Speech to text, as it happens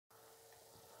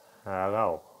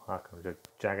Hello, welcome to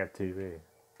Jagged TV.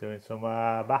 Doing some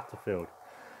Battlefield.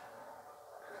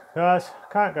 Guys,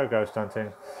 can't go ghost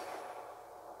hunting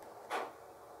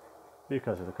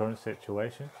because of the current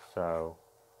situation, so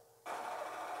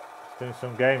doing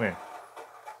some gaming.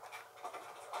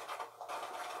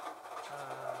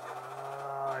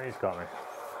 He's got me.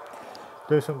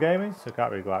 Doing some gaming, so can't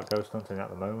really go out ghost hunting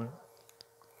at the moment.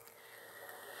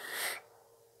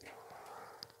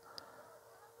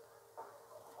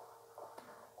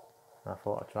 I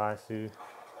thought I'd try to see if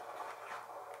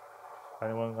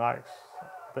anyone likes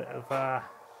a bit of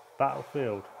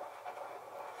Battlefield.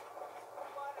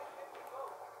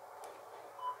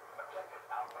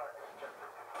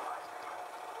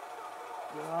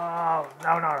 Oh,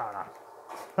 no.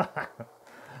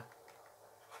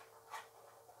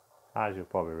 As you'll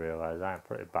probably realise, I'm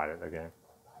pretty bad at the game.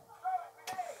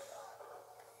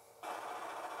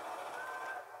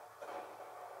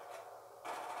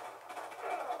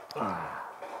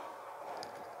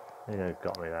 He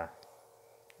got me there.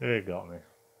 He got me.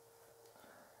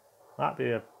 Might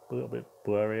be a little bit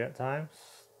blurry at times,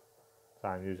 so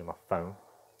I'm using my phone.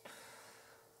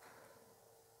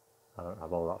 I don't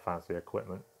have all that fancy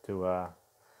equipment to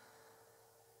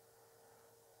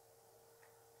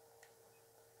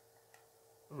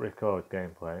record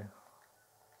gameplay,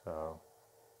 so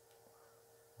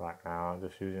right now I'm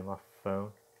just using my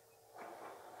phone.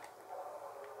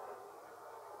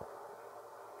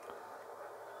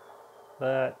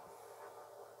 But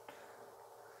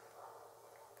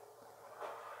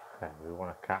okay, we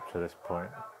want to capture this point.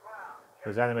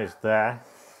 There's enemies there.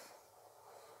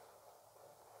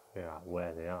 Figure out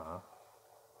where they are.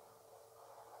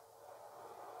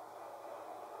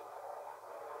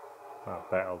 I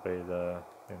bet it'll be in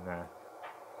there.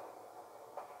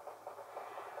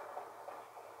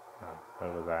 Oh,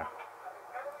 over there.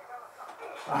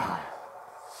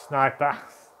 Sniper.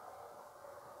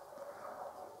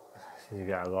 You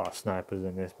get a lot of snipers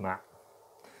in this map.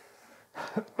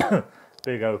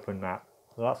 Big open map.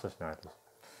 Lots of snipers.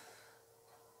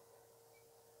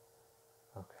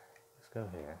 Okay, let's go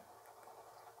here.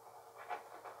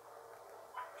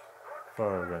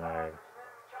 Throw a grenade.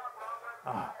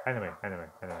 Ah, enemy.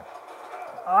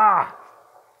 Ah!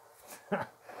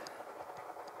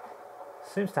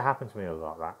 Seems to happen to me a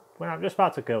lot, that. When I'm just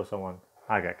about to kill someone,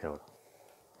 I get killed.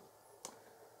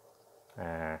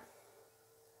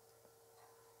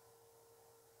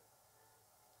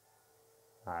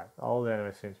 Right, all the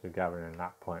enemies seem to be gathering in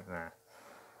that point there.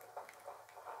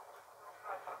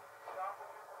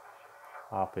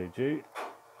 RPG,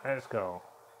 let's go.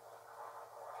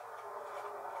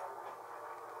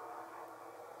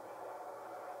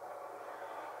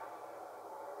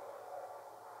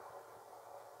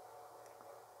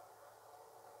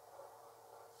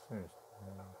 Seems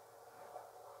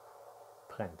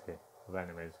plenty of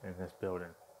enemies in this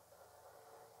building.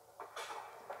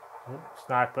 Ooh,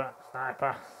 sniper.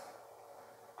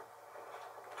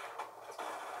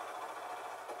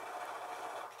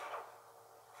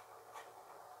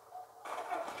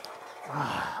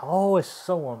 Always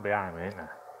someone behind me, isn't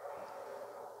there?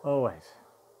 Always.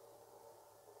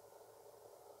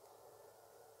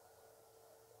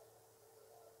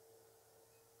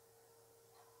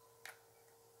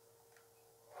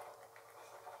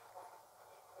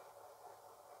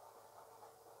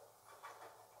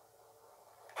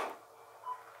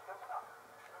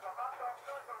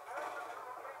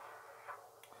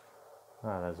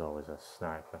 Oh, there's always a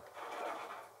sniper.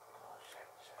 Oh, shit.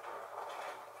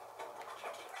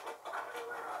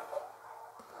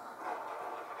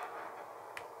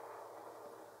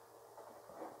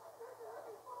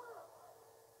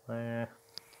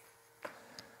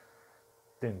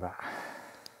 Dingbat.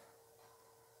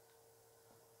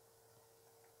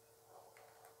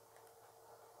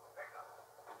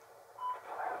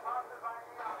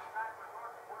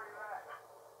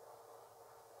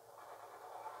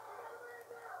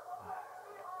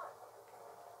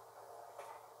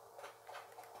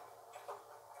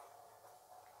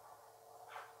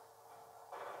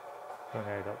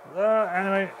 Grenade up.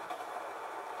 Enemy!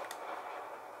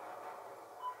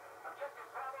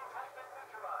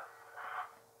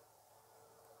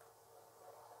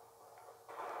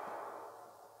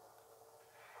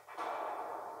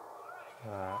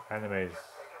 Enemies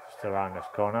just around this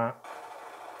corner.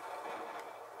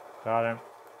 Got him.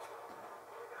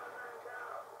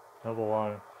 Another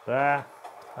one there.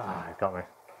 Ah, he got me.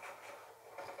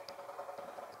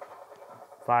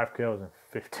 5 kills and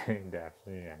 15 deaths.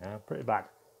 Yeah, pretty bad.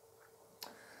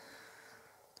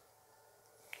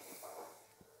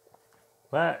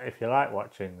 But if you like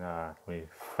watching me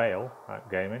fail at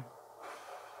gaming,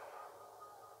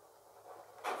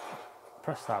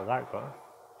 Press that like button.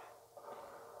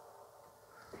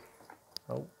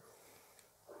 Oh.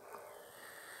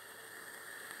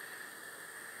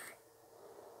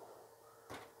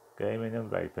 Gaming and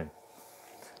vaping.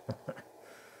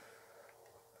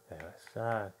 Okay,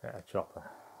 let's get a chopper.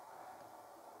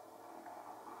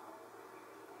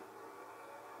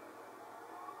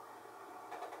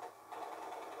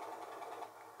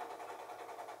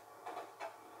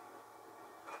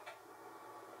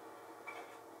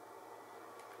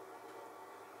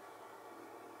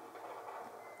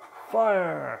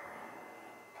 Fire!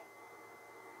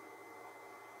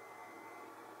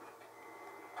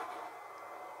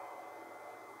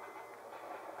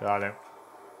 Got him.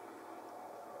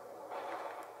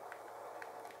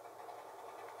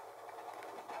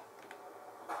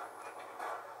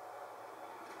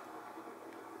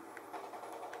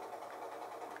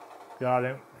 Got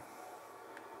him.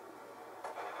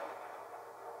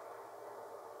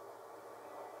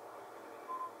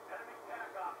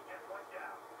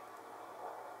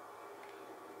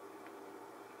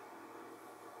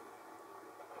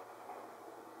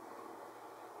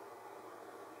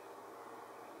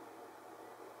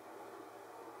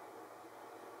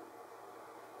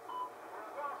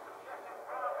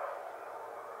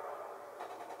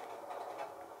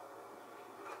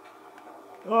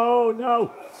 Oh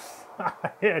no!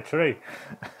 I hit a tree.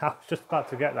 I was just about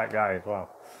to get that guy as well.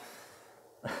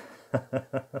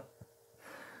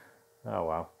 Oh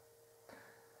well.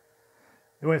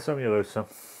 You win some, you lose some.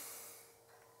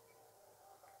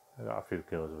 I got a few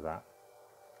kills with that.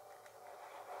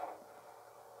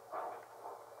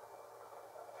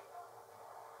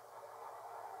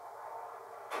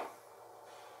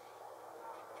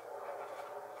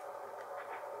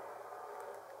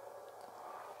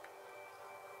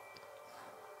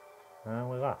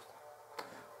 And we lost.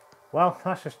 Well,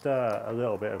 that's just a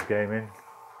little bit of gaming,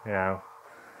 you know.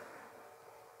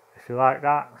 If you like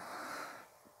that,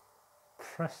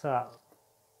 press that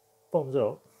thumbs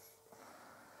up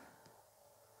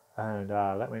and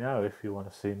let me know if you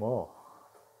want to see more.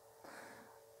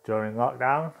 During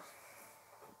lockdown,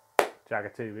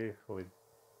 Jagger TV with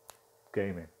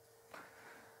gaming.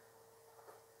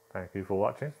 Thank you for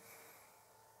watching.